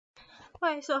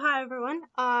Okay, so hi everyone.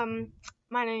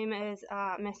 My name is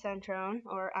Miss Centrone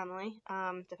or Emily,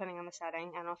 depending on the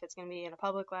setting. I don't know if it's going to be in a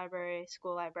public library,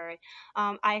 school library.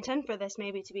 I intend for this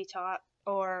maybe to be taught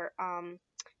or,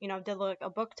 did like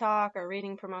a book talk or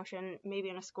reading promotion, maybe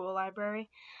in a school library,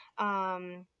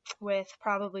 with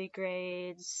probably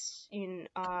grades in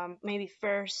maybe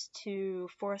first to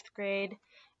fourth grade.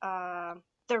 Uh,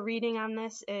 the reading on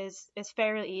this is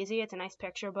fairly easy. It's a nice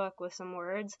picture book with some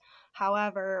words.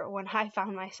 However, when I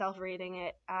found myself reading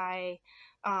it, I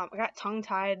got tongue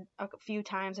tied a few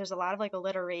times. There's a lot of like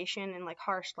alliteration and like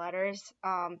harsh letters.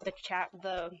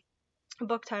 The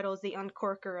book title is The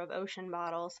Uncorker of Ocean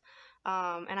Bottles,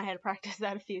 and I had to practice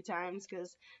that a few times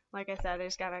because, like I said, I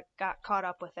just got caught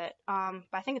up with it. But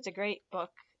I think it's a great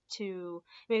book to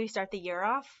maybe start the year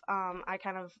off. I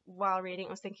kind of while reading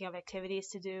was thinking of activities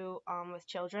to do with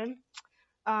children.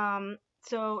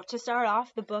 So to start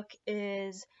off, the book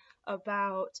is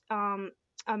about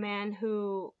a man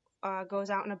who goes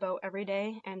out in a boat every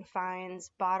day and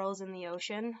finds bottles in the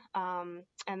ocean, and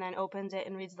then opens it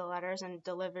and reads the letters and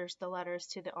delivers the letters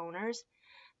to the owners.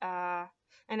 Uh,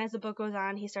 and as the book goes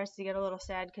on, he starts to get a little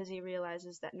sad because he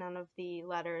realizes that none of the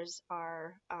letters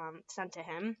are sent to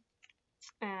him.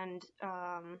 And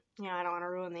I don't want to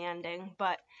ruin the ending,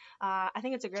 but I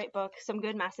think it's a great book. Some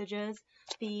good messages.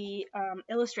 The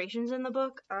illustrations in the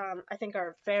book, I think,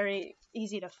 are very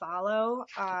easy to follow.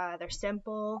 They're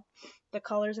simple. The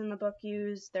colors in the book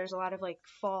used, there's a lot of like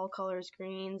fall colors,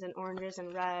 greens and oranges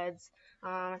and reds.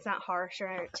 It's not harsh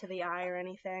or to the eye or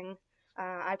anything.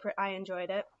 I enjoyed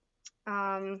it.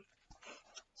 Um,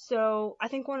 so I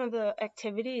think one of the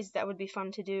activities that would be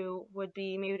fun to do would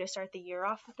be maybe to start the year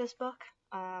off with this book.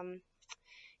 Um,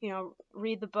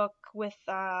 read the book with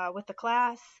the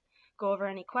class, go over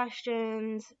any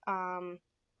questions,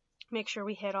 make sure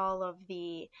we hit all of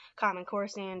the Common Core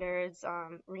standards,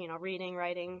 reading,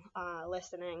 writing,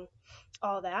 listening,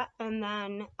 all that. And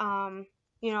then,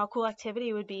 a cool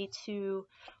activity would be to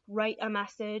write a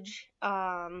message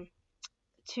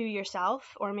to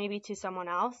yourself or maybe to someone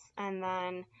else, and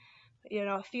then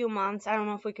a few months, I don't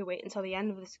know if we could wait until the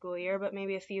end of the school year, but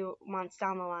maybe a few months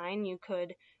down the line, you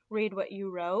could read what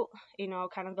you wrote,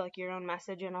 kind of like your own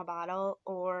message in a bottle,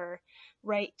 or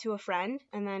write to a friend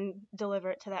and then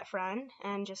deliver it to that friend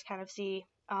and just kind of see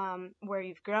where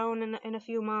you've grown in a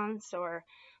few months or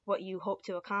what you hope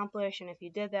to accomplish and if you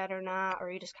did that or not,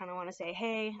 or you just kind of want to say,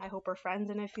 hey, I hope we're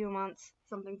friends in a few months,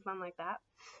 something fun like that.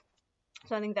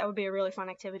 So I think that would be a really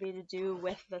fun activity to do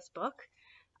with this book.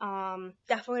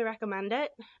 Definitely recommend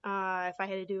it. If I had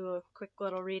to do a quick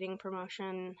little reading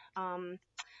promotion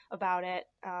about it,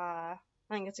 I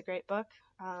think it's a great book.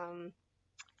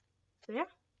 So yeah.